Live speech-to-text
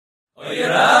Bez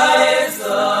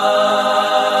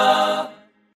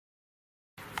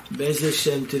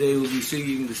Hashem, today we'll be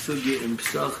singing the sugya in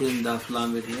Pesachim Daf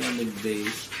Lamed Hamid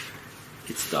Beis.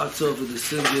 It starts off with the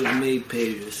sugya of Mei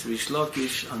Peres. Rish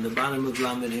Lakish on the bottom of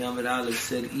Lamed Hamid Aleph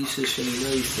said, Isha Sheni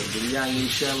Noisa, B'yayin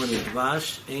Shemen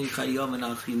Udvash, Ein Chayom and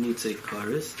Achimutze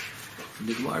Kares.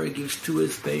 The Gemara gives two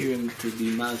Espeirim to be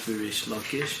Mazur Rish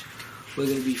Lakish. We're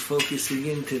going to be focusing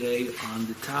in today on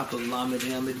the top of Lamed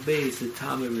Hamid Beis, the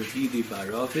Tama Ravidi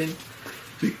Barovin,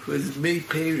 because Mei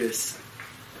Peres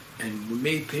and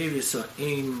Mei Peres are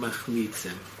Ein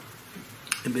Machmitzim.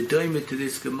 And bedoimet to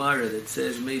this Gemara that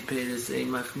says Mei Peres Ein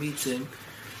Machmitzim,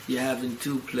 you have in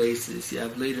two places. You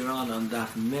have later on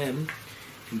Daf Mem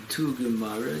in two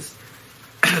Gemaras.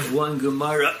 One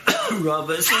Gemara,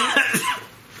 Rabbas,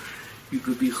 you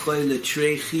could be Choyle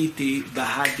Trei Chiti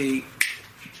Bahadi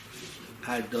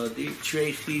Hadodi,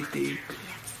 Trei Chiti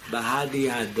Bahadi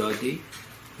Hadodi.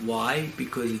 Why?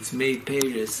 Because it's Mei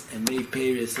Peres, and Mei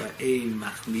Peres are Ein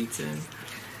Machmitzim.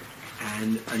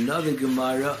 And another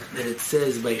Gemara that it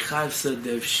says by Chavsa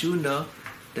Dev Shuna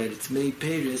that it's Mei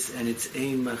Peres and it's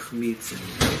Ein Machmitzim.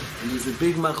 And there's a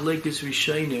big machlokes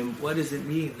Rishonim. What does it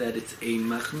mean that it's Ein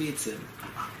Machmitzim?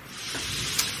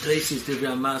 Traces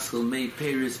Divrei Maschil Mei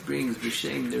Peres brings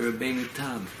b'shem the Rabbeinu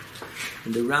Tam.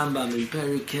 And the Rambam in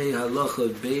Perikei Halacha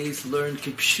Beis learned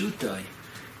Kipshutai.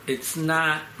 It's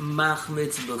not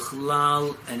machmitz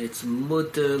b'chlal, and it's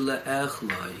muter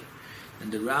le'echloi.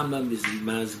 And the Rambam is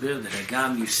masbir that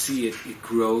agam, you see it, it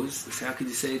grows. So how could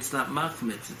you say it's not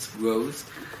machmitz? It grows.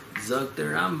 Zog the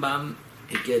Rambam,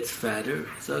 it gets fatter.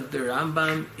 Zog the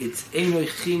Rambam, it's einoi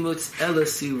chimutz ela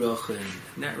sirochen.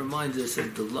 And that reminds us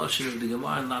of the lashon of the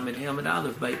Gemara in Lamed Hamid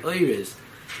Aleph by Oirez.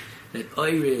 That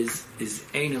Oirez is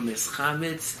Einam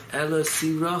Eschametz Ela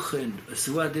Sirochen.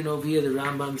 So what then over here the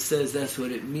Rambam says that's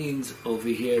what it means over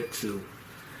here too.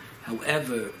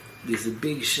 However, there's a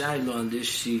big shaila on this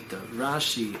shita.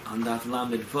 Rashi on Daf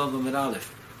Lamed Vav Amud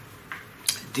Aleph.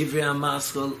 Divrei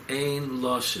HaMaschil Ein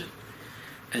Loshen.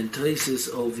 And Tosis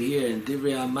over here in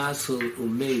Divrei HaMaschil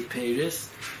Umei Peres.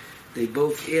 They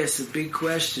both ask a big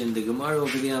question. The Gemara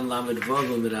over there on Lamed Vav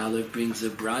Amud Aleph brings a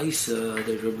brisa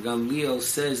that Rabbi Gamliel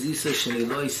says, Isa Sheni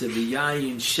Loisa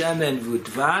B'yayin Shemen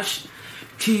V'Udvash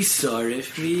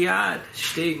Tisarif Miyad.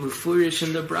 State Mufurish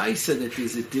in the brisa that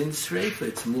there's a din sreifa.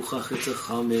 It's Muchach, it's a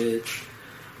Chametz.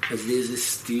 As there's a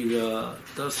stira.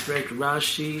 Thus Frek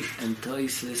Rashi and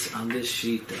Tosis on this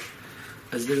shita.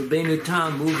 As the Rabbeinu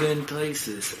Tam move in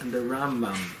Tosis and the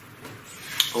Rambam.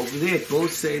 Over there,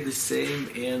 both say the same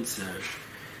answer,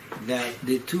 that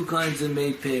there are two kinds of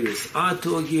Mei Peres. Our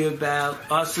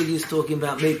Sugi is talking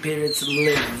about Mei Peres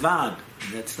levad,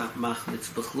 and that's not machmitz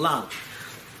b'chlal.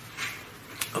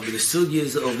 But the Sugi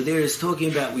is over there is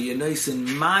talking about where you're nice and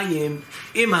mayim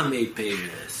im Mei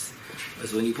Peres.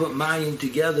 As when you put mayim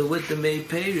together with the Mei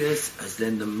Peres, as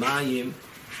then the mayim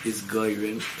is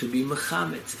goyrim to be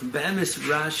mechametz. And Be'emes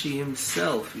Rashi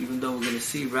himself, even though we're going to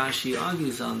see Rashi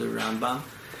argues on the Rambam,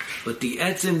 but the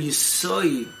etzem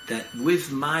yisoid that with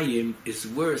mayim is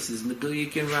worse is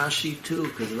meduyik in Rashi too,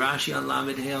 because Rashi on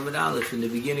Lamed Hamid Aleph in the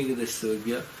beginning of the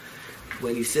sugya,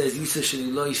 when he says Yisa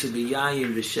Sheni Lo Yisa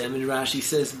B'Yayin V'Shem, and Rashi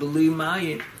says B'li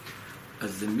Mayim,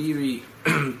 as the Miri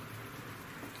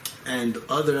and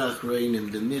other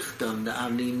Achreinim, the Michtam, the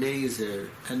Avni Nezer,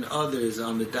 and others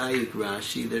on the Dayik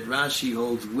Rashi, that Rashi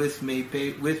holds with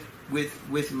Mayim,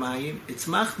 it's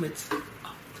Machmitz.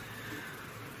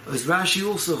 As Rashi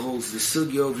also holds the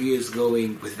Sugi over here is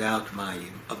going without Mayim.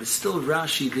 But still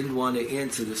Rashi didn't want to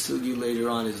answer the Sugi later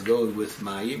on is going with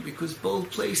Mayim, because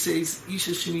both places,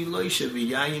 Isha Sheni Loisha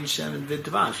V'Yayin Shemen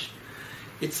V'Dvash.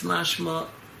 It's mashma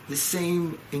the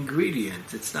same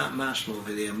ingredient. It's not mashma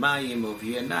over there, mayim over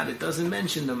here, not. It doesn't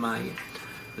mention the mayim.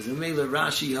 As a Mela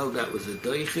Rashi held that was a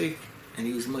doichik, and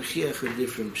he was machiach a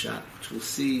different pshat, which we'll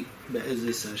see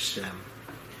be'ezus Hashem.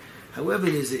 However,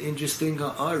 there's an interesting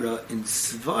ha'ara in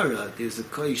Svara. There's a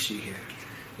koishi here.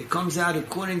 It comes out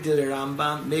according to the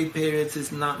Rambam. Mei Peretz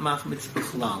is not machmitz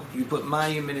b'chlal. You put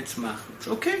mayim and it's machmitz.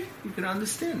 Okay, you can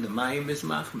understand. The mayim is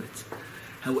machmitz.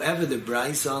 However, the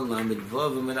Brisa on Lamed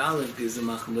Vav Amud Aleph is a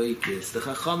machlokes. The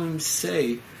Chachamim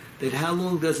say that how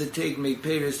long does it take Mei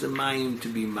Peres and Mayim to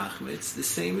be machmitz? The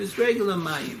same as regular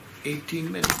Mayim,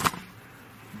 18 minutes.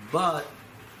 But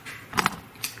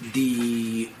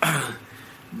the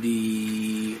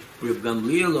Reb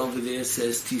Gamliel over there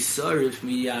says Tisarif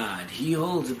miyad. He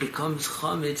holds it becomes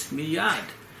chametz miyad.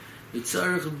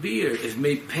 Mitzarech beer. If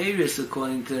Mei Peres,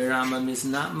 according to the Rambam, is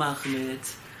not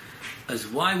machmitz, as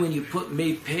why when you put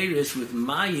Mei Peres with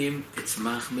Mayim, it's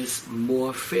machmitz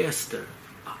more faster.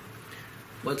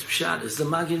 What's pshat? Is the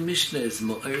Magid Mishnah is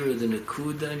Mo'era the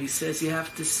Nakuda, and he says you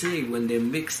have to say when they're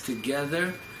mixed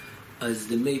together, as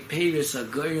the Mei Peiris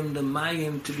Agorim the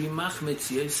Mayim to be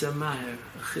Machmitz Yesa Maher,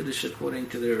 a Chiddush according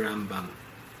to the Rambam.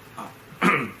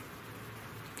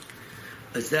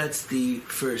 As that's the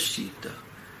first Shita.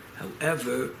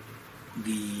 However,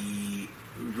 the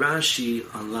Rashi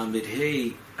on Lamed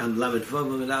Hey and Lamed Vav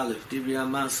Lamed Aleph Dibri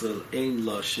HaMasal Ein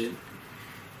Loshin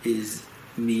is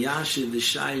Miyashiv the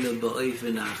Shaila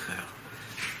Ba'ofen Achar.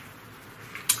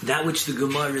 That which the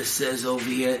Gemara says over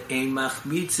here, Ein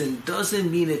Machmitzin,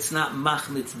 doesn't mean it's not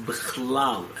Machmitz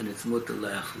B'chlal and it's Mutar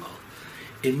Le'achlal.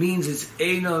 It means it's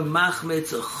Eino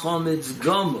Machmitz a Chometz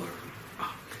Gomer.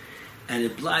 And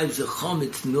it blives a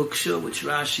Chometz Nuksha, which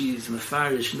Rashi is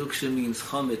Mefarish. Nuksha means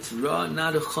Chometz Ra,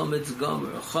 not a Chometz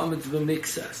Gomer, a Chometz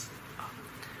B'mixas.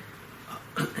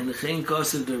 And the Chen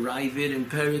Kosev the Ravid in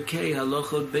Perikei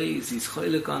Halacha Beis, he's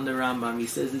choilek on the Rambam. He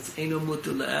says it's Eino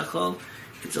Mutar Le'echol,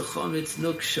 it's a Chometz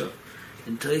Nuksha.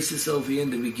 And Taisus over here in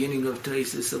the beginning of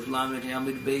Taisus of Lamed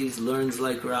Hamid Beis learns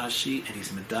like Rashi, and he's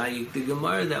medayik the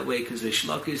Gemara that way because Reish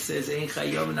Lakish says Ein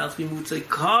Chayov Nachli Mutzai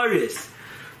Karis.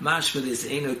 Mashma this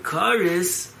ain't a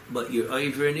karis, but you're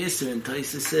over an isser, and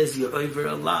Taisa says you're over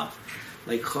a lav,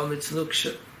 like chometz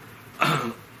nuksha.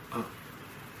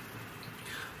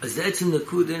 As that's in the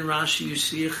Kud in Rashi, you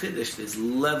see a chiddush. There's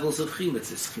levels of chimetz.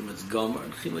 There's chimetz gomer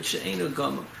and chimetz she'ein a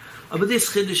gomer. But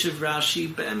this chiddush of Rashi,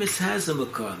 be'emes has a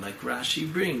makar, like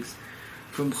Rashi brings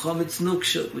from chometz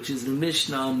nuksha, which is the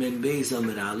Mishnah Mem Beis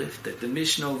Amud Aleph, that the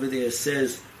Mishnah over there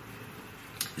says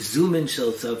zumen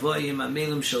shel tzavoyim,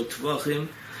 amelim shel tvachim.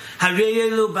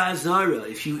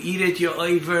 If you eat it, you're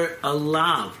over a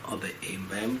lav of a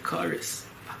mem karis.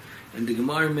 And the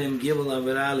Gemara Mem Gimel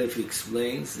Amud Aleph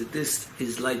explains that this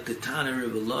is like the Tana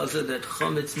Rebbe Elazar, that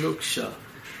chometz nuksha.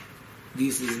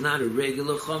 This is not a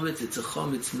regular chometz; it's a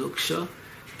chometz nuksha.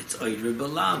 It's over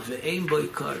balav ve'ein boy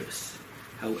karis.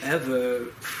 However,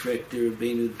 Frekter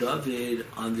Rabbeinu David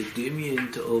on the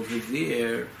Dimyan to over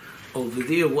there,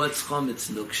 what's chometz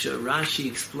nuksha? Rashi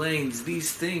explains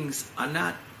these things are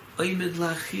not oimed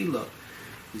lachila.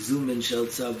 Zuman shel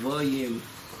tzavoyim,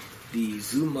 the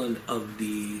zuman of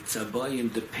the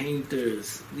tzaboyim, the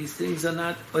painters, these things are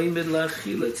not oimed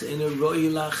lachila. It's in a roi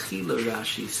lachila,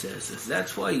 Rashi says.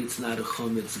 That's why it's not a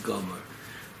chometz gomer.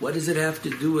 What does it have to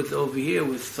do with over here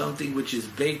with something which is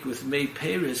baked with mei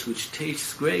peris, which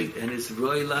tastes great and is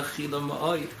roi lachila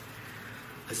ma'oid?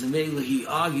 As a Mela, he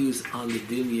argues on the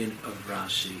Dimyan of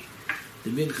Rashi. The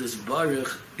Minchas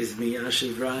Baruch is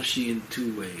Miyashiv Rashi in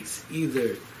two ways.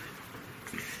 Either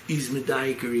he's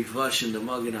Medayik Rivash and the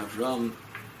Magen Avram.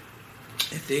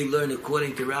 If they learn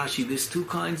according to Rashi, there's two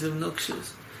kinds of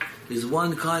nukshas. There's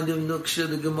one kind of nuksha,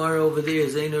 the Gemara over there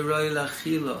is Ein Roi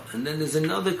Lachila. And then there's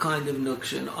another kind of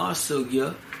nuksha in our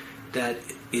sugya that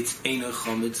it's Ein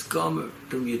Chometz Gomer.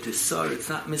 From Yitisar, it's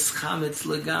not Mischametz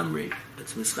Legamri.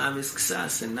 It's Mischametz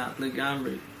Ksas and not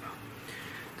Legamri.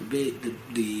 The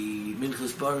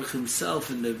Minchas Baruch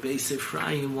himself and the Beis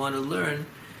Ephraim want to learn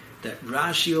that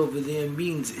Rashi over there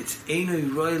means it's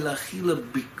Einoi Roi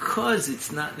Lachila because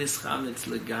it's not Mischametz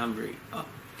Legamri.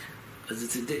 As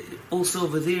it's also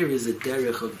over there is a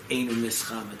derech of Einoi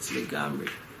Mischametz Legamri.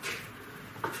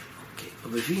 Okay,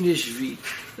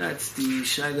 that's the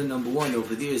Shaila number one.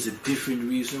 Over there is a different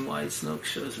reason why it's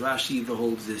Nukshas. Rashi either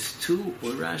holds this too,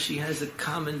 or Rashi has a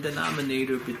common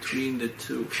denominator between the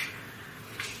two.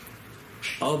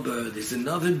 Aber there's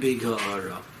another big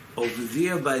ha'ara. Over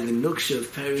there by the Nuksha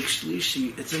of Perik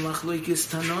Shlishi, it's a Machlokes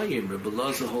Tanoim. Rebbe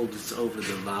Elazar holds it's over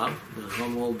the Lav. The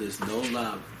Chum holds there's no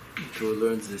Lav. Torah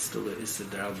learns there's still a Issa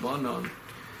D'Rabbanon.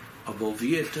 Over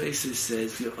here, Tosfos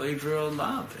says you're over a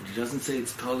Lav. And he doesn't say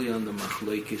it's totally on the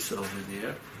Machlokes over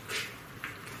there.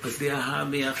 But the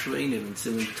Ahabi Achreinim in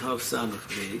Siman Tov Samach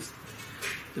Beis,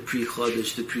 the Pri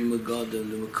Chodesh, the Pri Megadim,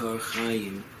 the Makar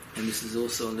Chaim, and this is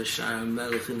also on the Shara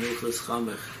Melech in Hilchos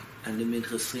Chamech and the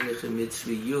Minchas Chinuch in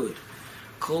Mitzvah Yud.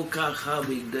 Kol Kach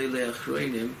Habi Gdolei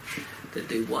Achronim, that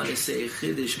they want to say a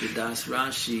Chiddush b'das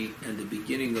Rashi and the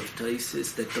beginning of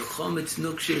Taisis, that the Chometz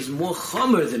Nuksha is more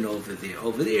Chomer than over there.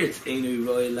 Over there it's Einoi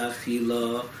Roi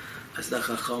Lachila, as the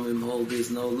Chachamim hold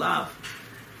there's no Lav.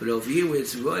 But over here where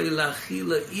it's Roi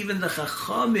Lachila, even the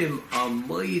Chachamim are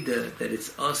moida that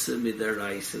it's Asa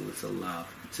Midaraisa with a Lav.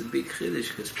 It's a big chiddush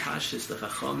because Pashas the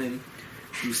Chachamim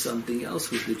do something else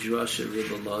with the Drasha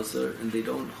Rebbe Elazar, and they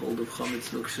don't hold of Chometz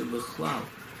Nuksha B'chlal.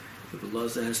 Rebbe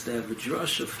Elazar has to have a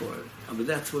Drasha for it. But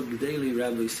that's what Gedali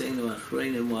Rabbi Seinu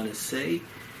Achreinim want to say,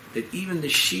 that even the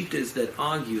Shitas that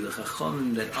argue, the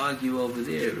Chachamim that argue over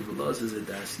there, Rebbe Elazar is a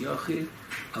Das Yachid,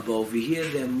 but over here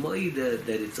they're moida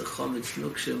that it's a Chometz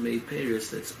Nuksha Mei Peres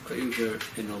that's over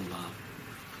in Allah.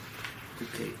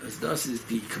 Okay, as thus is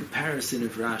the comparison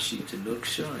of Rashi to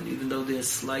Nuksha, and even though there's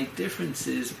slight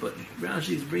differences, but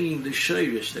Rashi is bringing the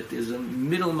Shoirish, that there's a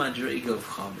middle madrega of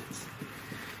Chametz.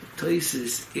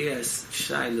 Toises asks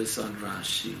Shilas on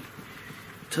Rashi.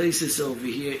 Toises over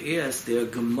here asks, there are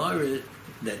Gemara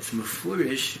that's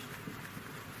Mefurish,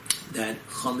 that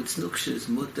Chametz Nuksha is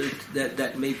mutter,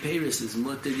 that Mei Peres is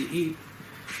mutter to eat.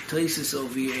 Toises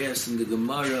over here asks in the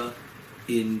Gemara,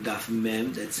 in Daf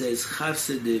Mem, that says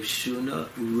Chavse Dev Shuna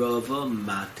Rava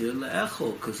Matir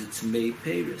Le'echol, because it's Mei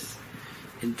Peres.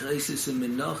 In Taisus and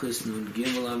Menachos Nun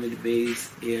Gimel Amid Beis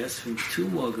asks from two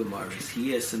more Gemaras.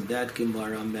 He asks from that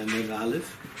Gemara Mem and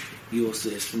Aleph. He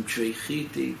also asks from Trei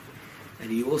Chiti,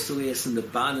 and he also asks in the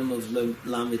bottom of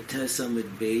Lamed Tes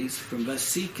Amid Beis from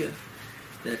Vasika,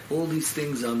 that all these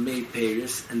things are Mei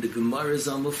Peres, and the Gemaras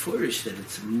are Mefurish, that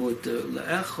it's Mutter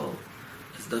Le'echol.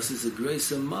 Thus is a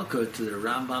grace of makar to the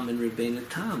Rambam and Rebbeinu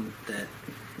Tam that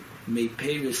Mei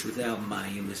Peres without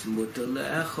Mayim is mutter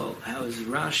le'echol. How is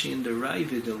Rashi and the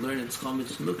Ravid to learn in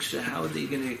Chametz Nuksha? How are they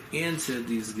going to answer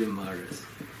these Gemaras?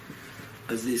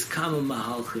 As there's Kama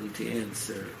Mahalchim to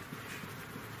answer.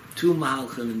 Two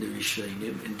Mahalchim in the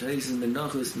Rishonim. In Taisim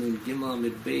Menachos Nun Gimel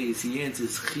Amid Beis, he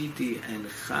answers Chiti and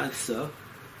Chatza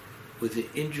with an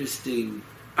interesting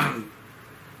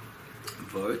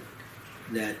word.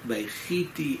 That by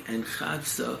Chiti and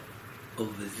Chavsa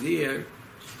over there,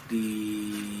 by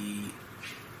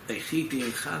Chiti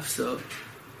and Chavsa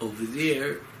over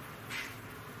there,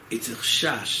 it's a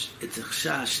chash. It's a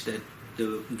chash that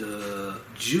the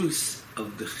juice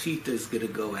of the Chita is going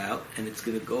to go out and it's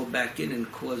going to go back in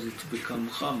and cause it to become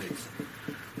chametz.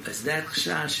 As that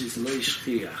chash is lo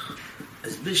shchiach.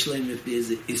 As Bishleim, if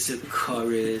there's a Issa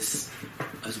Karis,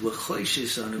 as we're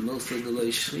choishes on a most of the lo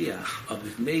shchiach, of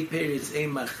if Mei Peres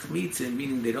ein machmitzah,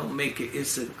 meaning they don't make a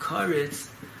Issa Karis,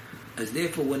 as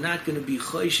therefore we're not going to be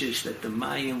choishes that the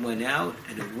mayim went out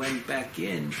and it went back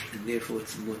in, and therefore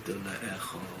it's mutter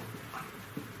la'echol.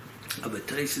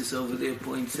 Abataisis over there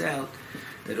points out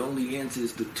that only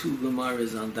answers the two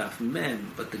Gemaras on Daf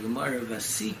Mem, but the Gemara of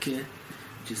Vasika,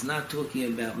 which is not talking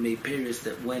about Mei Peres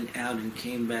that went out and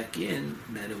came back in,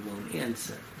 that it won't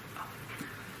answer.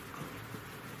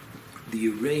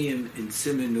 The Uraim in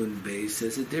Simenun Beis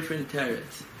has a different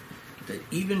teretz, that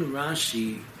even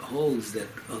Rashi holds that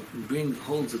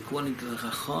holds according to the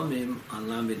Chachamim on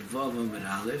Lamed Vav Amud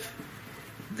Aleph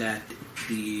that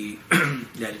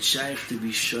that it's shaykh to be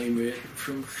shomer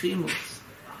from Chimos.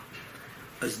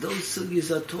 As those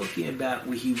sugyas are talking about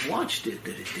where he watched it,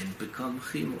 that it didn't become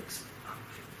Chimos.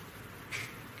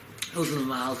 Those are the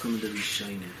Mahalchim of the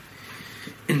Rishonim.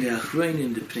 In the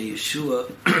Achronim, the Pnei Yeshua,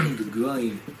 the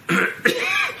Groin,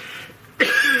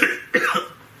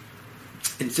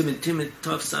 in Siman Timot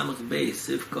Tov Samach Beis,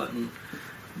 Sivkot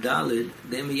Dalid,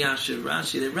 they miyasher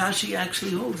Rashi, that Rashi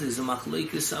actually holds is a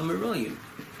Machlokes Amoraim.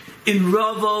 In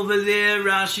Rav over there,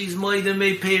 Rashi's Moida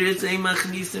Mei Peres Ein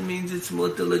Machmisa means it's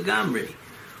Mutter Legamri.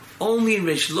 Only in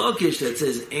Rish Lakish that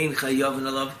says Ein Chayavin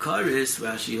Alav Karis,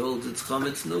 Rashi holds it's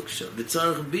Chametz Nuksha.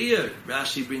 B'tzarech Bir,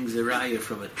 Rashi brings a raya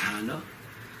from a Tana.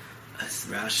 As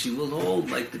Rashi will hold,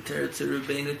 like the Teretz of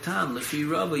Rebbeinu Tam, Lefi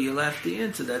Rabba, you'll have to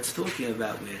answer. That's talking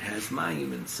about where it has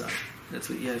Mayim inside. That's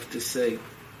what you have to say.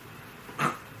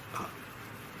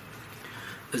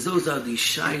 As those are the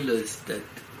Shailas that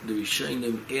the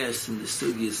Rishonim asked in the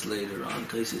Sugyas later on.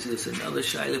 Taisus says another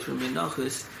Shaila from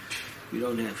Menachos. We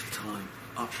don't have time.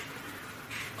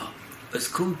 As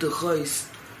Kum Techois,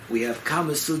 we have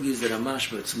Kama Sugyas that are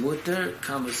mashma it's mutter,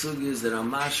 Kama Sugyas that are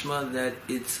mashma that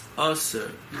it's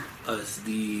aser. As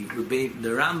the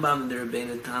Rambam and the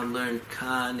Rebbeinu Tam learn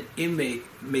Kan Imei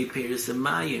Mei Peres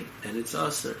Amayim, and it's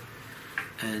aser.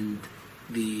 And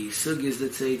the Sugyas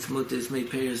that say it's mutter is Mei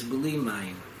Peres B'li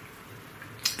Mayim.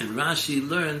 And Rashi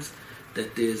learns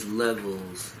that there's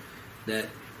levels, that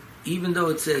even though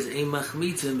it says Ein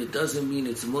Machmitzim, it doesn't mean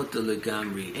it's Mutter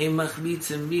Legamri. Ein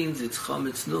Machmitzim means it's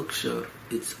Chametz Nuksha.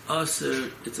 It's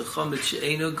Aser, it's a Chametz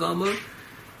She'eino Gomer,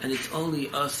 and it's only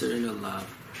Aser in a Lav.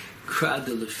 Krada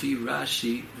Lefi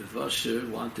Rashi, Rav Asher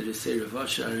wanted to say, Rav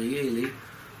Asher Arieli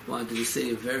wanted to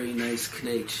say a very nice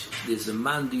knetch. There's a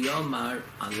Mandi Omar,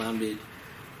 Alamid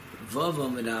Vav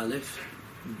Amud Aleph,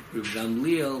 Rav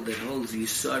Gamliel, that holds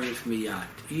Yisarif Miyat.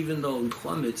 Even though in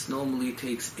Chametz normally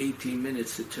takes 18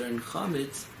 minutes to turn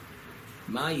Chametz,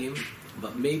 Mayim,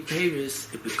 but Mei Peres,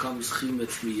 it becomes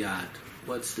Chimetz Miyat.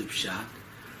 What's the pshat?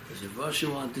 As Rav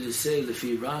Asher wanted to say, if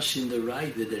you Rashi in the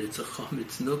Raiva, that it's a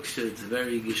Chametz Nuksha, it's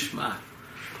very Gishmak.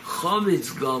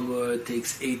 Chametz Gomer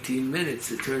takes 18 minutes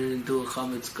to turn it into a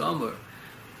Chametz Gomer.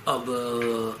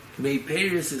 Aber May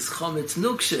Paris is Chometz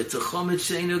Nuksha. It's a Chometz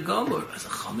Sheina Gomer. As a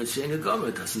Chometz Sheina Gomer,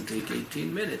 it doesn't take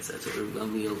 18 minutes. That's what Rav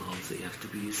Gamliel holds. They have to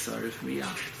be Yisarif Miyah.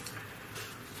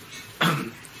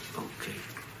 Okay.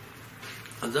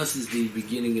 And this is the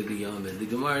beginning of the Yom. The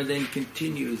Gemara then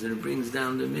continues and it brings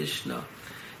down the Mishnah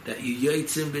that you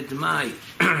yotzim b'dmai.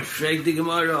 Frag the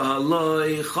Gemara,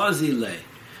 haloi chazile.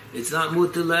 It's not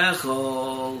mutar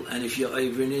lechol, and if you're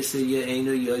over nisa, you ain't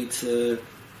a yotze.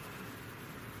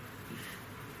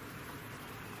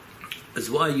 As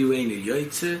why you ain't a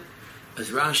yotze? As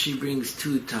Rashi brings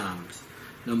two times.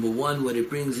 Number one, what it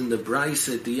brings in the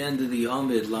Brisa at the end of the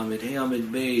Amid, Lamed Hey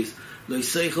Amid Beis, lo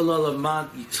yiseichel olav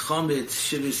chometz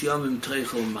shivus yomim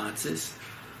treichel matzis.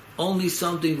 Only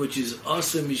something which is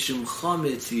also mishum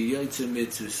chometz yotze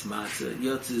mitzvus matzah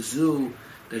yotze zu,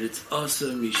 that it's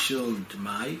also mishum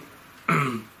d'mai,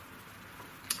 and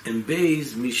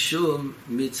Beis mishum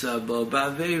mitzvah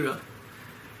ba'avera.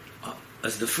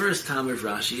 As the first time of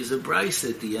Rashi is a Brisa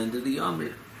at the end of the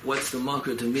Amid. What's the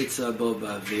marker to mitzvah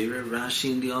ba'avera?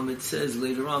 Rashi in the Amid says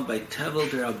later on by tevel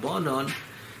derabanan,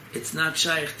 it's not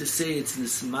shaykh to say it's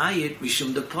nismayit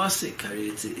mishum the pasuk.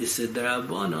 It's issa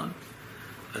derabanan.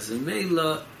 As a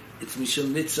meila, it's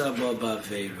mishum mitzvah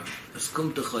ba'avera. As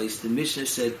kum techais, the Mishnah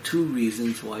said two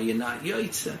reasons why you're not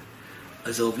yotze.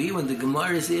 As over here, when the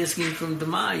Gemara is asking from the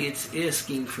Mai, it's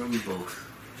asking from both.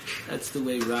 That's the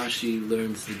way Rashi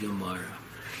learns the Gemara.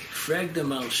 Frag the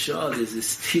Malshad is a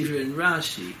Stira in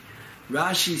Rashi.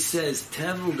 Rashi says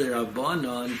tevel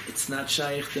derabanan, it's not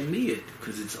shaykh to miyit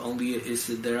because it's only a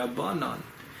issa derabanan.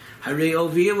 Hare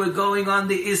over here we're going on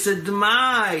the issa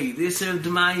d'mai. The issa of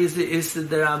d'mai is the issa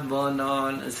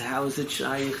derabanan. As how is it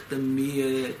shaykh to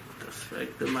miyit? That's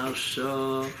frag the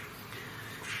Malshad.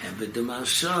 And with the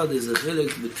Malshad there's a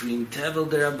chilek between tevel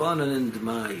derabanan and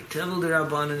d'mai. Tevel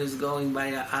derabanan is going by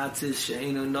a atzis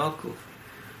she'eino nokuf.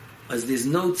 As there's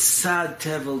no tzad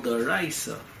tevel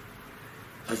d'oraisa,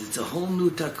 as it's a whole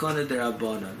new takana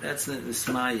d'rabbanan. That's not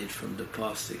nismayit from the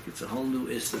pasuk. It's a whole new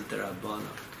issa d'rabbanan.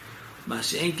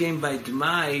 Mashen came by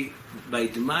D'mai. By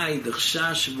D'mai, the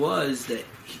chashash was that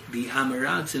the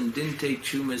Amaratzim didn't take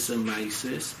Chumas and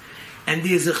Maisis, and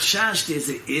there's a chashash, there's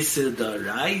a issa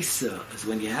d'oraisa. As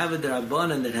when you have a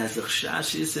d'rabbanan that has a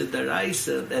chashash issa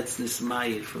d'oraisa, that's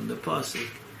nismayit from the pasuk.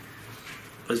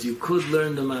 As you could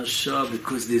learn the Marsha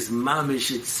because there's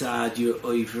mamish tzad you're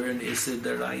over and issa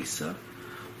daraisa,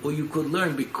 or you could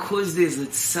learn because there's a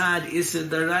tzad issa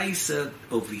daraisa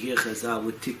over here Chazal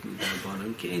would tikni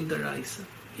darbanan kein daraisa.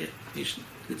 Yeah, you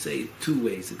could say it two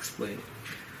ways explain it.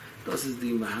 This is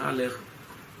the mahalech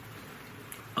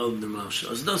of the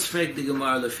Marsha. As does frag the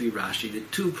Gemara lefi Rashi, the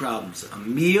two problems: a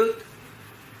miyut,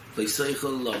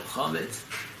 v'seichel lo chometz,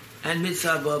 and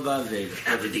mitzvah ba'avera.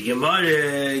 Ever the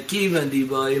Gemara, kivan di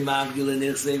boy mafgil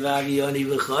nechsei v'aviyoni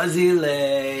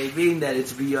v'chazile, being that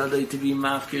it's biyadoi to be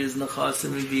mafkir is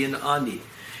nechasim and be an ani,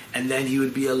 and then he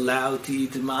would be allowed to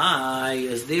eat d'mai,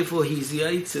 as therefore he's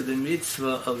yaitza the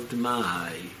mitzvah of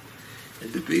d'mai.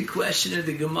 And the big question of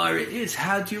the Gemara is,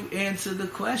 how do you answer the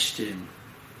question?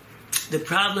 The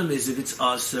problem is if it's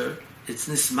aser, it's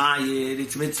nismayid,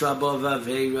 it's mitzvah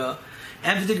ba'avera.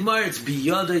 And for the Gemara, it's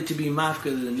biyadai to be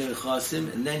mafkir the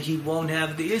nechasim, and then he won't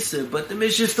have the issa. But the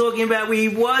Mishnah is talking about where he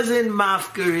wasn't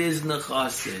mafkir his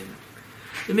nechasim.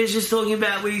 The Mishnah is talking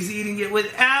about where he's eating it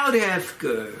without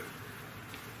hefker.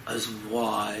 As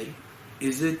why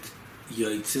is it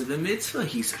yotze the mitzvah?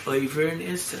 He's over an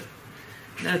issa.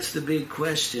 That's the big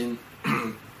question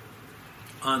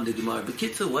on the Gemara. But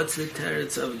Kitza, what's the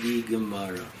teretz of the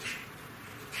Gemara?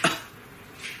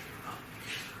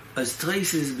 As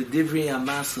traces b'divrei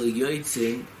Amasel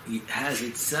Yotzin, it has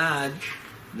it said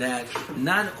that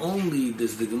not only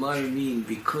does the Gemara mean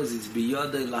because it's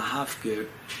biyadai lahafker,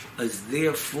 as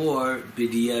therefore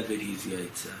b'diavad he's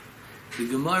yotza. The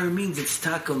Gemara means it's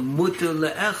taka muter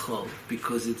le'echol,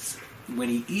 because it's when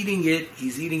he's eating it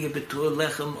b'tor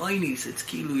lechem oinis. It's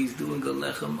kilu he's doing a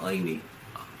lechem oini.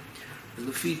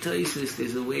 L'fi Taisus,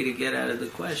 there's a way to get out of the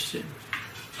question.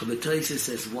 But Taisus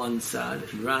says one side,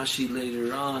 and Rashi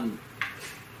later on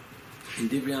in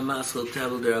Divrei Amaschal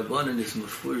Tevel Derabanan is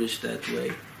mafurish that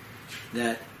way,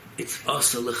 that it's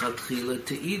asa lechatchila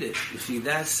to eat it. You see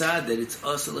that side that it's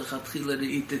asa lechatchila to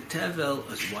eat the tevel,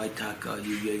 as why taka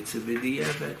you yotze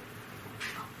b'diavad?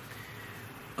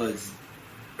 As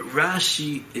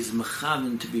Rashi is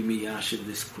mechaven to be miyashiv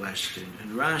this question,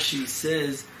 and Rashi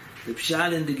says the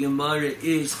pshat in the Gemara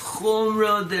is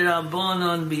chumra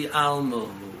derabanan bi'almo.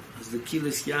 As the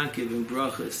Kilas Yaakov in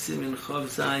Bracha Simin Chav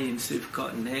Zayin Siv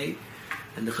Cotton Hay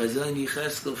and the Chazon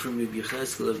Yecheskel from Rabbi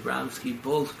Yecheskel of Bramsky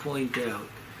both point out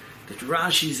that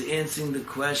Rashi is answering the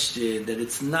question that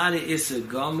it's not a Issa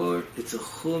Gomor, it's a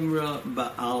Chumra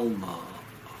Ba'alma.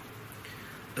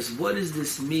 As what does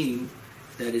this mean?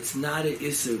 That it's not a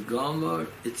Issa Gomor,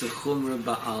 it's a Chumra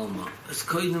Ba'alma. As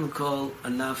Koidim call a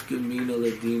Nafka Mina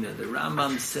Ladina. The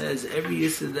Rambam says every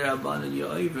Issa Derabanan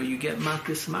Yoiver, you get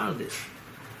Makas Mardis.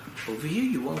 Over here,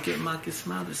 you won't get Makas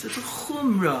Mardis. It's a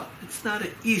Chumra. It's not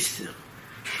an Issa.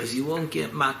 Because you won't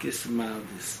get Makas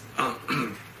Mardis.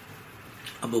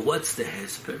 But what's the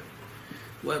Hesper?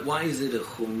 Why is it a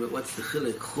Chumra? What's the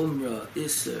Chilek? Chumra,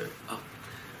 Issa.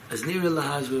 As Nira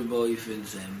Lahazber Boifin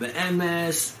Zem.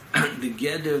 Be'emes, the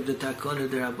gather of the Takona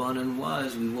Derabanan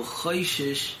was, we were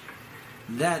choishish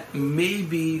that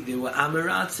maybe there were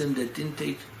Amaratzim that didn't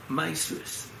take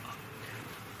Maisris.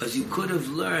 As you could have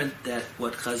learned that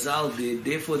what Chazal did,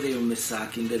 therefore they were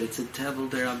Mesakin, that it's a Tevel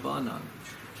Derabanan.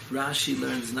 Rashi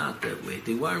learns not that way.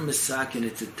 They weren't Mesakin,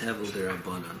 it's a Tevel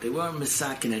Derabanan. They weren't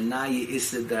Mesakin, a Naya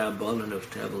Issa Derabanan of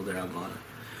Tevel Derabanan.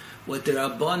 What the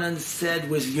Rabbanan said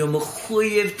was, you're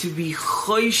mechuyev to be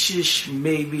choishish,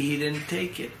 maybe he didn't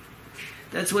take it.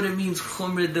 That's what it means,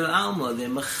 chumra de alma. They're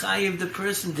mechayev the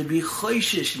person to be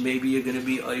choishish, maybe you're going to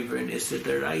be over in Issa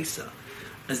Daraisa.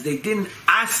 As they didn't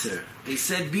aser, they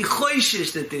said, be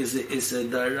choishish that there's a Issa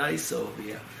Daraisa over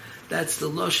here. That's the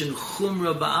Lashon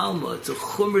chumra ba'alma. It's a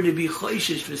chumra to be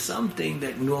choishish for something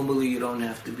that normally you don't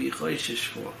have to be choishish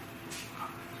for.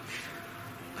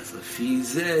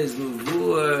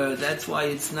 That's why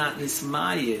it's not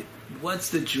nismayit. What's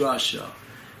the drasha?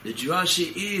 The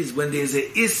drasha is when there's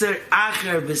a iser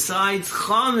acher besides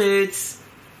chametz,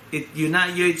 you're not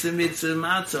yoytze mitzvah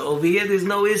matzah. Over here, there's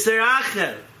no iser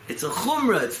acher. It's a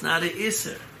chumrah. It's not an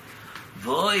iser.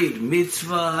 Void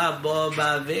mitzvah haba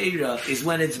ba'aveira is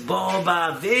when it's ba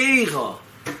ba'aveira.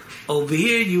 Over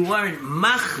here, you weren't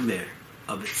machmer,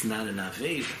 but it's not an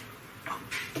aveira.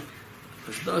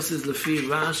 This is Lefi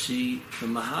Rashi, the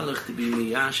Mahalach to be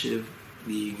Miyashiv,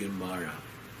 the Gemara.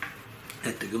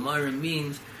 That the Gemara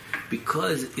means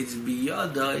because it's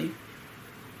biyadai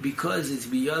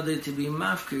to be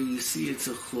mafker, you see it's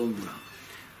a chumrah.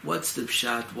 What's the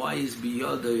pshat? Why is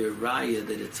biyadai a raya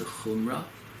that it's a chumrah?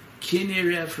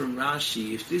 Kinireh from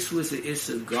Rashi, if this was a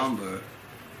Issa Gomer,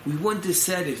 we wouldn't have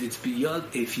said if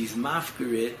he's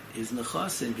mafker it, his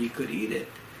nechasim, he could eat it.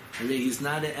 He's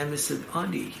not an emes of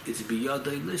ani. It's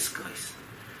biyadai liskais.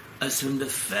 As from the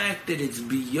fact that it's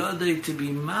biyadai to be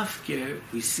mafker,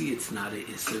 we see it's not a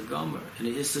Issa Gomer. In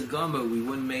an Issa Gomer, we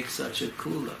wouldn't make such a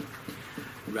kula.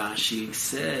 Rashi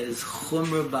says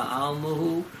chumra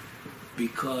ba'almahu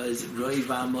because roiv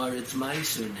amar it's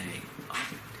meiser name.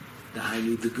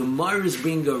 The Gemara is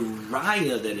bringing a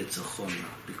raya that it's a chumra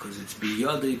because it's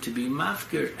biyadai to be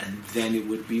mafker, and then it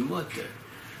would be mutter.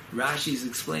 Rashi is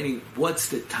explaining what's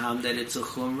the tam that it's a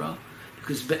chumrah,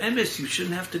 because be'emes you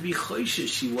shouldn't have to be choishish.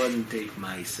 She wouldn't take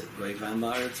ma'aser. Right?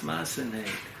 V'amaretz ma'asen.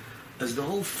 As the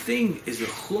whole thing is a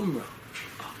chumrah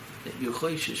that you're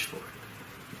choishish for.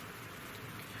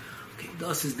 Okay,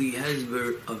 this is the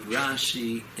hezber of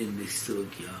Rashi in the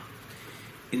sugya.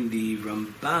 In the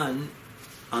Ramban,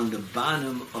 on the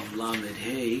bottom of Lamed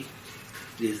Hey,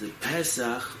 there's a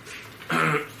Pesach.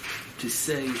 To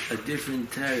say a different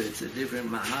teretz, a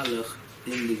different mahalach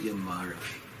in the Gemara.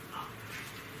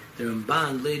 The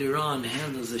Ramban later on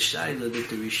handles a shaila that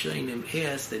the Rishonim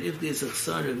asked that if there's a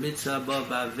chsar of mitzvah above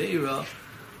avera,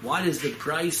 why does the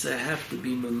price have to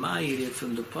be memayed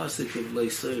from the pasuk of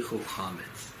leisoichol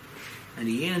chametz? And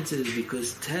he answers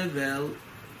because tevel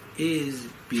is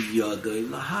biyadoi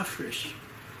lahafresh.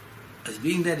 As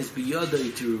being that it's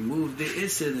biyadoi to remove the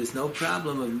issa, there's no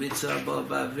problem of mitzvah above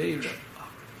avera.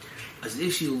 As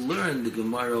if you learn, the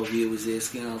Gemara over here was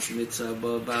asking al mitzvah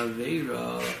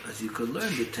ba'aveira, as you could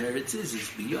learn, the teretz is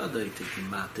biyadai to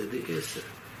mata the iser.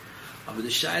 But the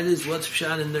shaila is what's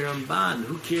pshat in the Ramban?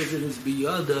 Who cares if it's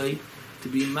biyadai to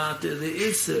be mata the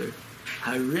iser?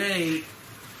 Hare,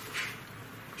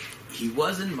 he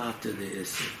wasn't mata the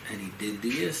iser, and he did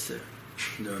the iser.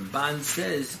 And the Ramban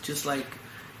says, just like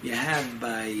you have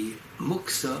by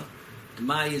muksa, the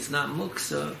Maya is not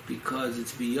muksa because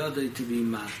it's biyadai to be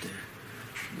mater.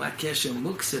 Makesha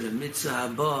muksa the mitzvah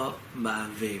haba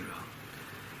ma'avera.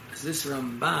 As this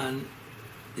Ramban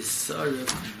is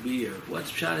sarif beer.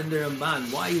 What's pshat in the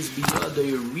Ramban? Why is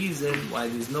biyadai a reason why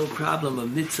there's no problem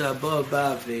of mitzvah haba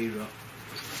ma'avera?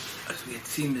 As we had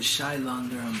seen the shaila on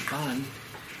the Ramban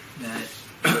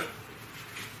that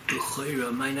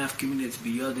L'choira might not give me it's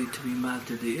biyadai to be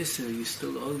mater the iser. You're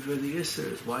still over the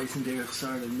iser. Why isn't there a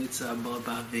chsar of mitzvah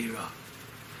ba'avera?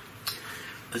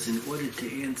 As in order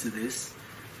to answer this,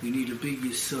 we need a big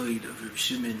yisoid of Reb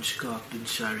Shimon Shkop and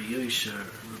Shari Yosher,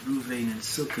 Reuven and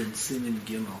Sukkah and Simon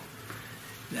Gimel.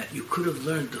 that you could have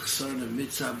learned the chsaron of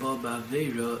mitzvah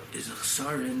ba'avera is a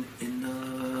chsaron in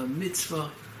a mitzvah.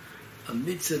 A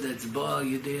mitzvah that's ba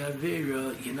yedei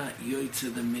avera, you're not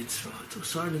yoytze the mitzvah. It's a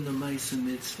chsaron in the ma'isa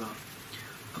mitzvah.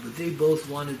 But they both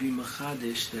want to be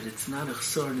machadish that it's not a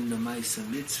chsaron in the ma'isa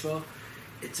mitzvah,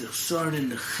 it's a chsaron in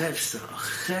the chefsa.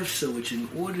 A chefsa which in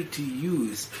order to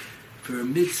use for a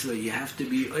mitzvah you have to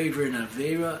be over in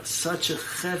avera, such a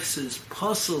chefsa is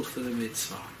possible for the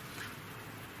mitzvah.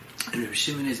 And Rav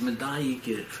Shimon is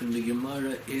medayik from the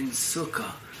Gemara in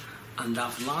Sukkah and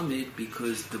Daf Lamed,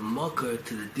 because the mocker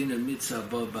to the din of mitzvah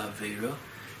ba'avera,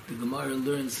 the Gemara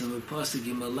learns from a pasuk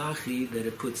in Malachi that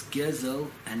it puts gezel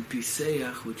and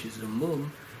piseach, which is a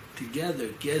mum, together.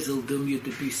 Gezel dumya to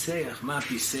piseach. Ma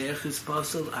piseach is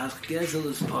possible, ach gezel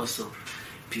is possible.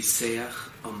 Piseach,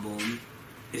 a mum,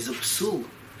 is a psul.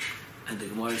 And the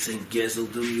Gemara is saying gezel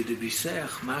dumya to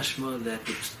piseach, mashma that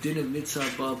the din of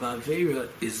mitzvah ba'avera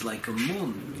is like a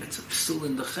mum. It's a psul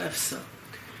in the chefsa.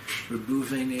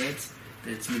 Rebuvein adds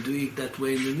that it's meduyik that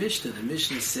way in the Mishnah. The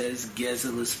Mishnah says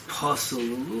gezel is pasul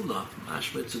lulav.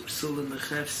 Mashma it's a psul in the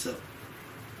chefsa.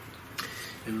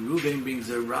 And Reuven brings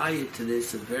a raya to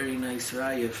this, a very nice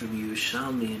raya from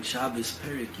Yerushalmi in Shabbos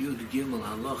Perik Yud Gimel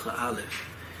Halacha Aleph.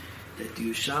 That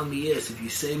the Yerushalmi is, if you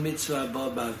say mitzvah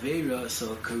ba'avera,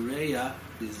 so a kareya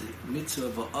is a mitzvah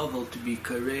of a oval to be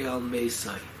kareya al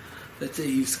meisai. Let's say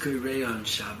he's kareya on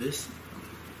Shabbos.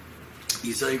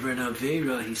 He's over in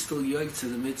Avera, he's still yoiked to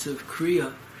the mitzvah of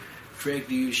Kriya. Frag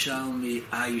the Yerushalmi,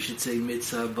 you should say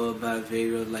mitzvah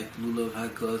ba'avera like Lulav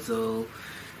HaGazal.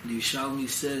 The Yerushalmi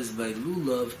says by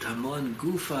Lulav, Tamon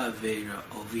Gufa Avera.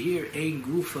 Over here, ain't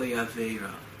Gufa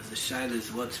Avera. As the Shaila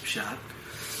is what's Pshat.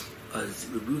 As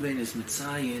Rebuven is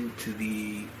Mitzayin to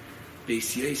the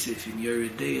Beis Yosef in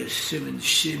Yeridea Shimon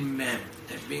Shin Mem.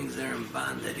 That brings there in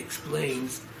Ban that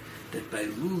explains that by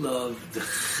lulav, the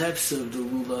chefsa of the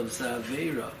lulav is the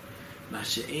avera.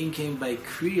 Masha'en came by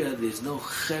kriya, there's no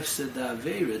chefsa da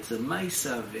avera, it's a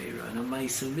maisa avera and a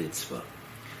maisa mitzvah.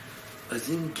 As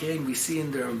in Ken, we see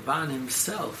in the Ramban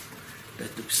himself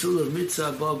that the psul of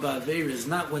mitzvah ba'avera is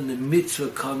not when the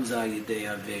mitzvah comes out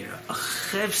yedei avera. A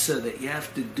chefsa that you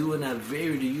have to do an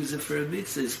avera to use it for a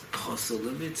mitzvah is pasul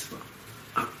a mitzvah.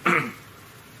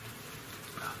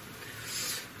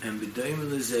 And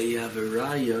b'daim l'zeh you have a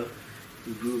raya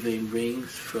the Reuven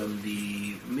brings from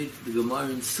the Gemara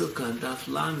in Sukkah and Daf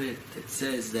Lamed that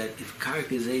says that if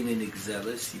karkas ain't in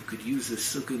exelis, you could use a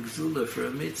sukkah gzula for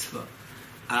a mitzvah.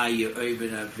 You're over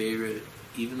an avera,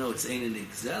 even though it's ain't in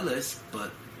exelis,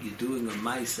 but you're doing a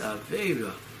ma'isa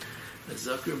avera. A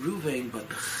zakar Reuven, but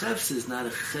the chefs is not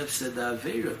a chefs da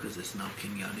avera because it's not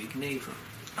kinyan igneva.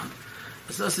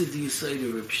 It's also the Yisrael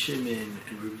of Reb Shimon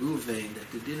and Reb Reuven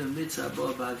that the din of mitzvah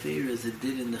ba'avera is a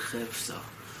din in the chefsa.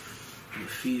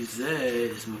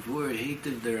 Lefizeh is mavur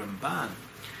hated the Ramban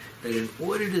that in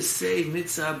order to say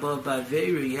mitzvah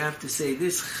ba'avera, you have to say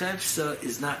this chefsa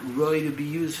is not roy to be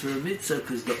used for a mitzvah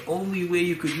because the only way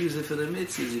you could use it for the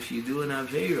mitzvah is if you do an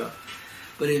avera.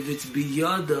 But if it's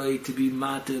biyadai to be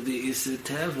mata the iser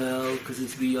tevel because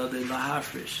it's biyadai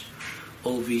lahafresh.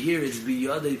 Over here it's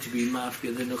biyadai to be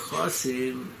mafka the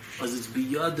nechasim, as it's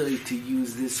biyadai to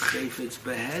use this chayfetz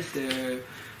beheter,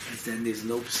 and then there's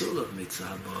no psul of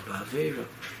mitzvah ba'avera.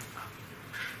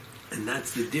 And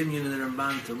that's the dimyon of the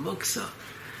Ramban to muksa.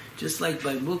 Just like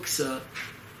by muksa,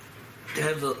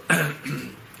 tevel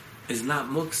is not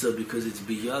muksa because it's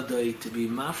biyadai to be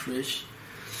mafresh,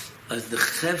 as the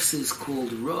chefs is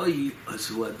called roi, as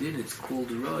huadin it's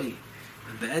called roi.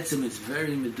 And Ba'etzim it's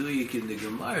very meduyik in the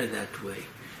Gemara that way,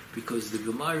 because the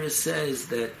Gemara says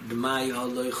that the Mai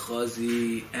Haloi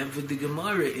Chazi, and for the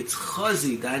Gemara it's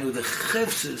Chazi, that the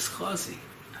chefs is Chazi.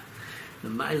 The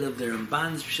Mail of the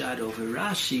Ramban's Pshat over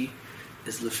Rashi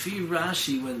is Lefi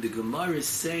Rashi when the Gemara is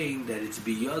saying that it's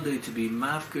biyadoi to be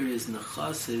mafker is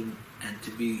nechasim and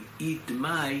to be eat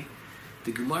demai,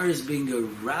 the Gemara is being a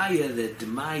raya that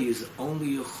demai is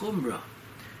only a chumrah.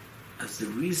 As the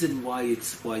reason why you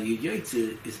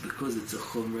yotze is because it's a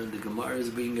chumrah, and the Gemara is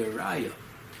being a raya.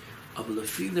 But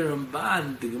Lefi the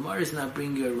Ramban, the Gemara is not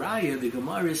bringing a raya. The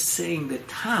Gemara is saying the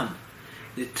tam.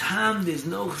 The tam, there's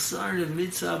no chsar of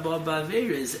mitzvah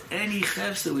ba'avera, is any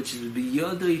chefsa which is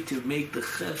biyodoi to make the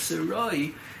chefsa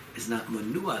roi is not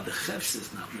manua. The chefsa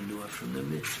is not manua from the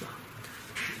mitzvah.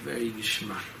 It's very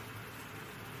gishmak.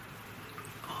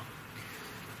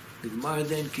 The Gemara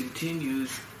then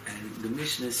continues, and the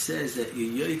Mishnah says that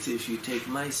you yoytze if you take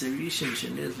ma'aser rishon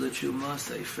shenez l'tru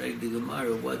masay. Frag the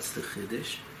Gemara, what's the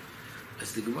chiddush?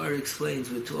 As the Gemara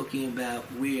explains, we're talking about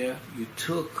where you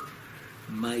took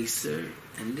ma'aser,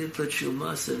 and nitla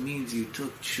shumasa means you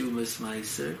took shumas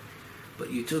ma'aser, but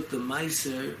you took the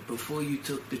Meiser before you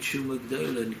took the Truma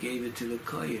Gdola and gave it to the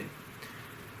Kohen.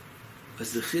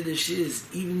 As the Chiddush is,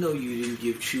 even though you didn't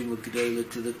give Truma Gdola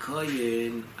to the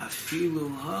Kohen,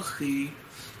 Afilu Hachi,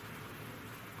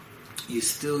 you're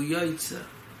still Yoitza.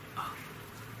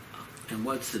 And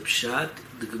what's the Pshat?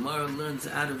 The Gemara learns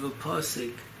out of a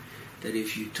pasuk that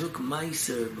if you took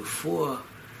Meiser before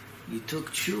you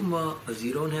took Truma, as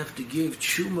you don't have to give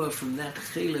Truma from that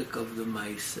chelik of the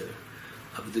Meiser.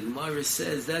 But the Gemara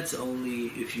says that's only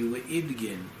if you were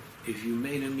Idgin. If you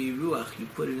made a Miruach, you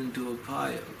put it into a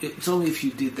pile. It's only if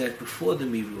you did that before the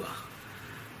Miruach.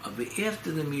 But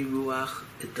after the Miruach,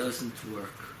 it doesn't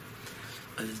work.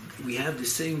 We have the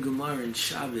same Gemara in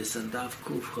Shabbos on Daf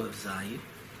Kuf Chav Zayin.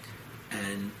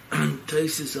 And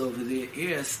Tosfos over there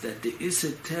asks that the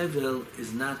Issa Tevel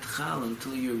is not Chal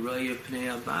until you're Roya Pnei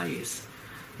Abayis.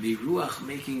 Miruach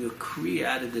making a Kri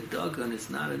out of the Dagon is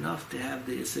not enough to have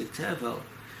the Issa Tevel.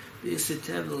 The Issa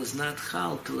Tevel is not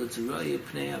Chal till it's Roya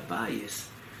Pnei Abayis.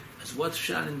 As what's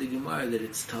shot in the Gemara that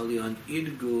it's Tali on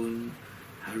Idgun,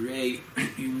 Hare,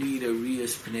 you need a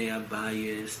Rias Pnei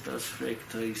Abayis, Das Frek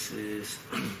Tosfos.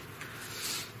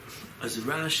 As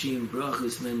Rashi in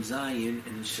Brachos Mem Zayin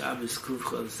and in Shabbos Kuf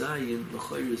Chav Zayin,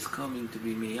 L'choyer is coming to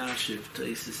be Meyashiv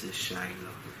Tosfos is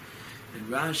Shaila. And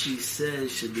Rashi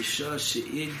says, Shebishah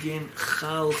she'idgin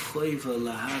chal choiva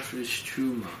lahafresh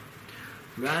truma.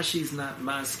 Rashi's not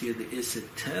maskir the Issa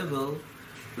Tevel.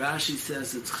 Rashi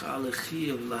says it's chal of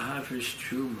lahafresh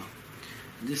truma.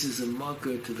 This is a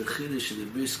marker to the Chiddush of the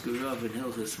Brisker Rav and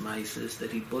Hilchos Maises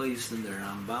that he boys in the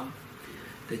Rambam.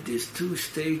 That there's two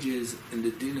stages in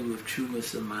the dinam of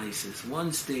Trumas and Maises.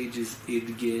 One stage is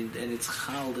Idgin, and it's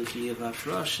Chal the Chiyuv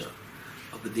Hafrasha.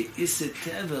 But the Issa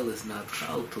Tevel is not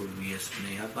Chal till Rias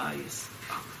Pnei Habayis.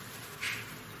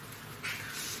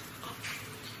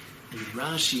 In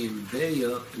Rashi in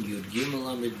Beya, in Yud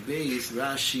Gimel Amid Beis,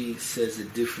 Rashi says a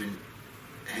different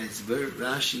hesber.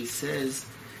 Rashi says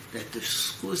that the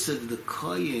schus of the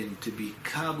Kohen to be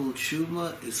Kabul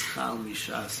Truma is Chal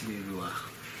Mishas Miruach.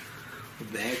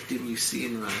 Back then you see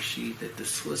in Rashi that the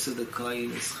schus of the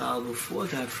Kohen is Chal before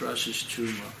the Hafrashas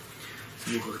Truma.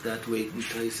 Muchach that way in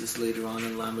Tosfos later on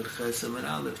in Lamed Chesam and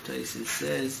Aleph Tosfos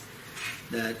says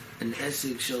that an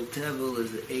Esig Shel Tevel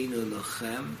is the Eino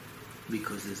Lochem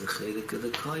because there's a chelik of the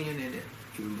Kohen in it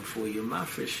even before you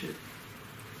mafresh it.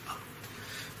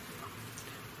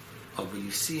 But you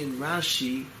see in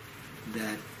Rashi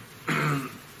that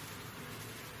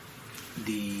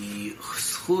the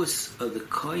schus of the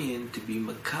Kohen to be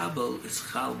makabel is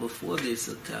chal before the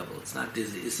Issa Tevel. It's not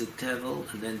there's the Issa Tevel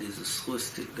and then there's a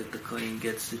schus that the Kohen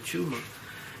gets the Truma.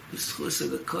 The schus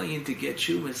of the Kohen to get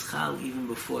Truma is chal even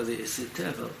before the Issa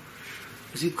Tevel.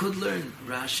 As you could learn,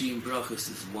 Rashi in Brachos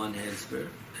is one hesber,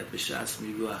 that b'shas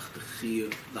miruach the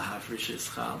chiyuv lahafresh is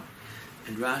chal,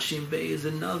 and Rashi in Bey is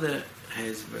another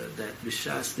hesber, that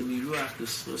b'shas the miruach the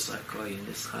schus ha-Kohen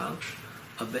is chal.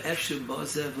 It's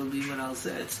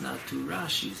not two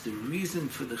Rashis. The reason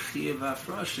for the Chiyuv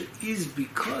Hafrasha is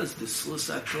because the Slus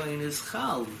HaKohen is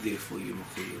Chal, therefore you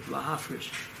Mechuyev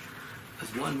Lahafresh.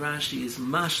 As one Rashi is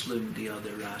Mashlim, the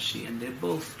other Rashi, and they're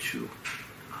both true.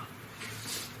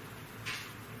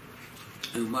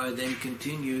 And Gemara then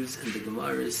continues, and the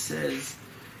Gemara says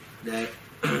that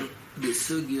the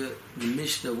Sugya, the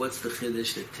Mishnah, what's the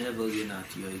Chiddush that Tevel you're not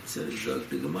Yoitza?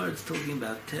 The Gemara is talking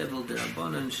about Tevel, the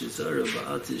Rabbanan, Shezara,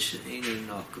 Ba'atis, She'ein,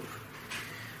 Nakuf.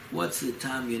 What's the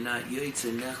time you're not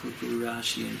Yoitza? Nechliku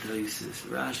Rashi and Tosfos.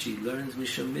 Rashi learns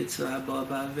Misham Mitzvah Haba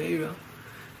Ba'aveira.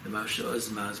 The Marsha is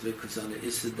Mazbek, because on the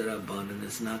Issa the Rabbanan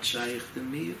is not Shaykh the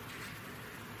Miyah.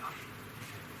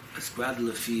 As Brad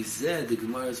Lafi said, the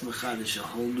Gemara is mechadish a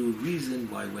whole new reason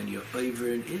why when you're over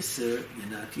in Isser,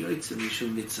 you're not Yoitza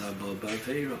Mishum Mitzvah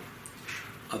Ba'aveira.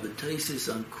 Aber Tosfos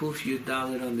on Kuf Yud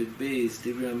Dalet on the Beis,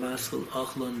 Divrei Maschil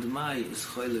Achlon D'mai is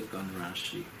Choylek on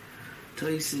Rashi.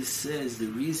 Tosfos says the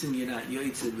reason you're not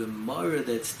Yoitza the Mara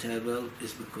that's Tevel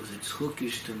is because it's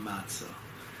hookish to Matzah.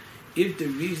 If the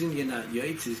reason you're not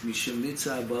Yoitza is Mishum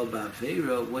Mitzvah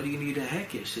Ba'aveira, what do you need a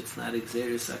Hekesh? It's not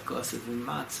Exeris HaKosef in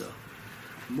Matzah.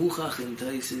 Muchach in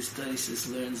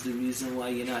Tosfos learns the reason why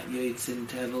you're not Yoitzin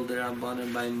Tevel the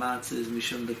Rabbanan by Matzah is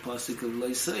Mishum the pasuk of Lo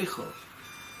Seichel.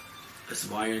 As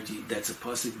why aren't you? That's a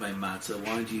pasuk by Matzah.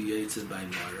 Why aren't you Yoitzin by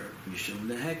Mara? Mishum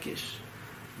the Hekesh.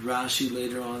 Rashi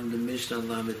later on the Mishnah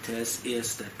Lamed Tes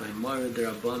asks that by Mara the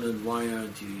Rabbanan why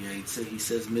aren't you Yoitzin? He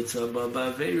says Mitzvah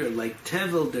Ba'aveira like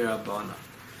Tevel the Rabbanan.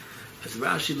 As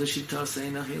Rashi L'Shitas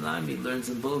Einach Ilami learns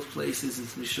in both places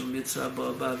it's Mishum Mitzvah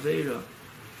Ba'aveira.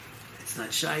 It's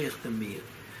not Shaykh the Miyah,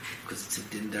 because it's a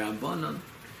Din D'Rabbanan.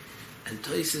 And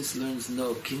Tosis learns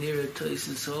no. Kinira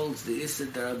Tosis holds the Issa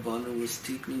Darabana was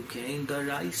Tiknu Kain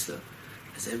Daraisa.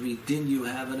 As every din you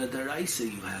have in a Daraisa,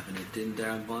 you have in a din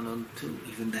Darabana too.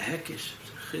 Even the Hekish,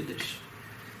 Chiddush.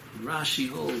 Rashi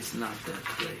holds not that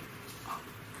way.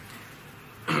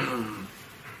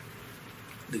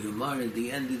 The Gemara at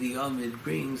the end of the Amid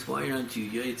brings, why aren't you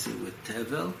Yotze with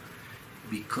Tevel?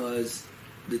 Because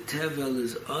the Tevel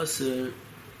is Aser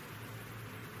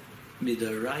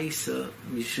Midaraisa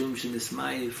Mishum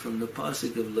Shenismai from the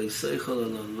pasuk of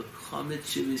Loiseichel Al Chametz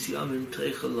Shivis Yamim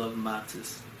Teichel Al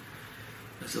Matzis.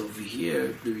 As over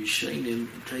here, the Rishonim,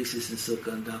 Taisis and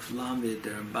Sukkah Daf Lamed,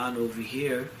 the Ramban over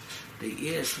here,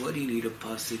 they ask, what do you need a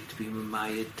pasuk to be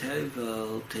Mamaya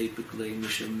Tevel, Tepikle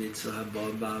Mishum Mitzvah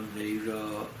Haba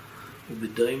Ba'Veira,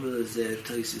 Ubedoimel Azeh,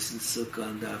 Taisis and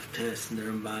Sukkah Daf Tes, and the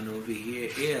Ramban over here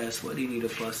asks, what do you need a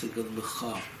pasuk of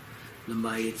L'cha?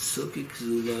 L'mayit Sukkik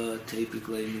Zula,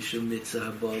 Tepikle Mishum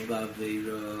Mitzvah Haba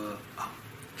Ba'Veira.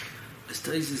 As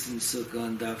Taisis and Sukkah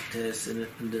and Daf Tes and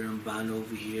the Ramban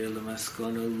over here,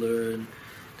 Lamaskana learn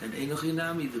that Enoch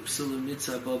Inami, the Psula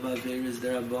Mitzvah Baba Ver is the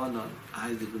Rabbanon.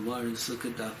 The Gemara in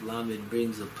Sukkah Daf Lamed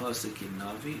brings a pasuk in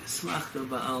Navi, Smachta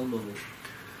Ba'almahu.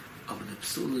 But the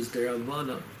Psula is the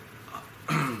Rabbanon.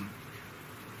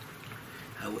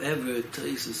 However,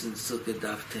 Taisis and Sukkah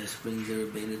Daf Tes brings a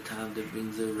Rabbeinu Tam that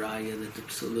brings a Raya that the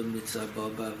Psula Mitzvah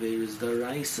Baba Ver is the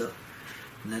Raisa.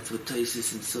 And that's what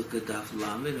Taisis and Sukkah Daf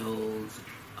Lamed holds.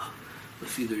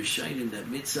 If you are shining that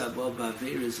Mitzvah Baba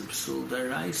Ver is a Psul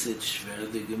Daraisa,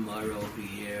 Shver the Gemara over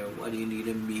here, what do you need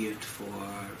a miyut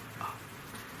for?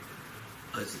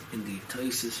 As in the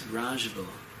Taisis Rajba,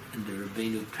 in the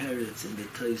Rabbeinu Peretz, in the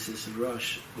Taisis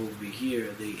Rosh over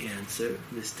here, they answer.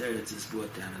 This Teretz is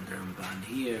brought down in the Ramban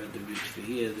here, the Ritva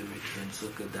here, the Ritva and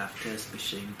Sukkah Daf Tes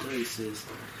B'Shem Taisis.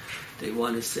 They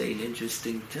want to say an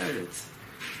interesting Teretz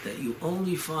that you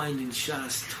only find in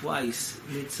Shas twice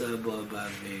Mitzvah Baba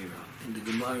Vera. In the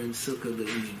Gemara in Sukkah,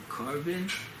 Le'inyan Carbon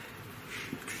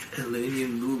and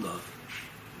Le'inyan Lulav.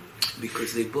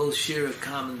 Because they both share a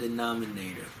common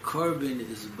denominator. Carbon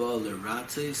is Baal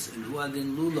Ratzis, and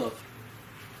Huadin Lulav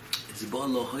is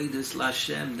Baal Hoides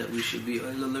Lashem, that we should be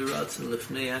Oila L'Ratzin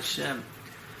L'fnei Hashem.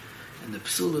 And the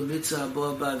Psula Mitzvah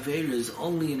Baba Vera is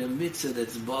only in a Mitzvah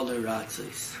that's Baal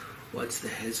Ratzis. What's the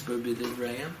Hezber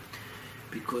B'Divrayim?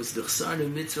 Because the Chsarna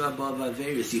Mitzvah Baba Ver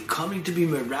is you're coming to be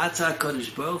Meratza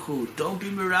HaKadosh Baruch Hu. Don't be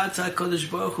Meratza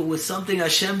HaKadosh Baruch Hu with something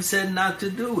Hashem said not to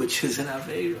do, which is an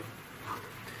Aveira.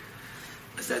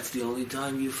 Because that's the only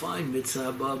time you find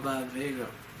Mitzvah Baba Aveira.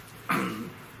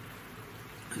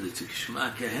 It's a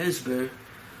Kishmak HaHezber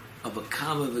of a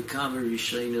Kama V'Kama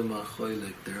Rishonim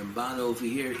HaChoylek. The Ramban over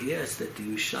here, yes, that the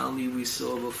Yerushalmi we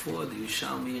saw before, the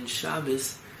Yerushalmi in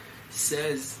Shabbos,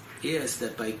 says yes,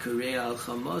 that by Karei al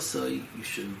Chamosai you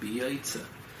shouldn't be Yaitza.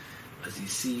 As you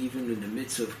see, even in the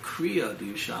mitzvah of Kriya, the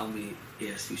Yerushalmi,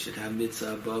 yes, you should have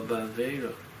mitzvah Baba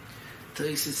Vera.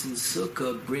 Taisis in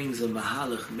Sukkah brings a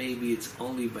mahalach, maybe it's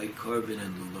only by Carbon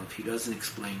and Lulav. He doesn't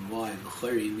explain why.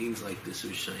 L'chari means like this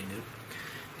Rishonim.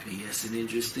 And he asks an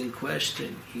interesting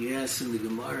question. He asks in the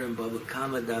Gemara in Baba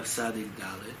Kama Daf Sadik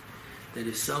Dalet that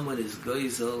if someone is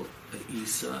Goizel,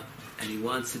 Isa, and he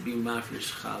wants to be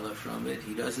mafresh challah from it,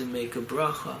 he doesn't make a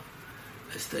bracha.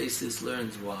 As Taisis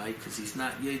learns why, because he's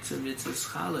not yetzer mitzvah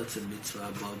challah, it's a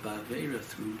mitzvah Baba Vera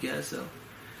through Gezel.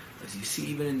 As you see,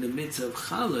 even in the mitzvah of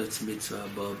challah, it's mitzvah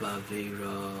Baba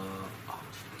Vera.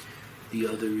 The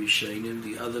other Rishonim,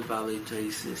 the other Balei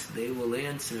Taisis, they will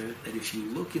answer that if you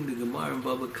look in the Gemara in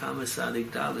Baba Kama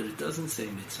Sadik Dalet, it doesn't say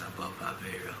mitzvah Baba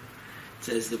Vera. It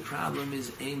says the problem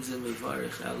is ein ze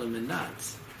mevarich ela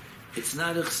menatz. It's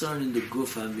not a chsar in the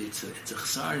guf ha-mitzvah, it's a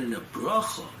chsar in a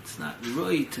bracha. It's not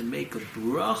right to make a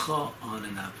bracha on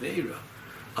an aveira.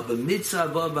 Of a mitzvah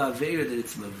above aveira that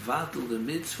it's mevatel the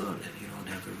mitzvah, and you don't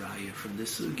have a raya from the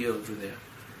sugi over there.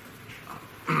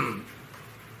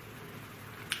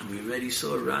 We already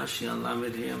saw Rashi on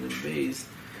Lamed Hayam and Beis,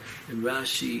 and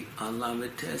Rashi on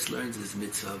Lamed Tes learns his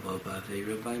mitzvah above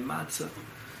aveira by matzah.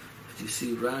 As you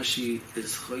see, Rashi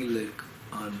is choylek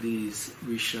on these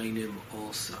Rishonim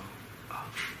also.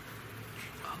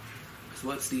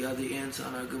 What's the other answer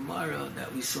on our Gemara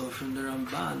that we saw from the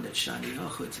Ramban, that Shani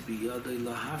Hachot to be Yadai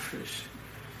Lahafresh?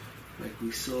 Like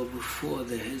we saw before,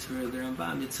 the Hezber of the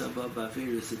Ramban, Mitzvah Baba Ver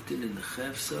is a din in the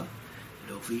Chefsa,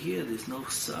 and over here there's no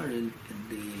Chsarin in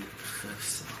the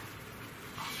Chefsa.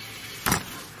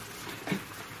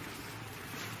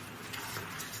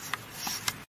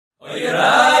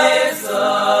 Oyera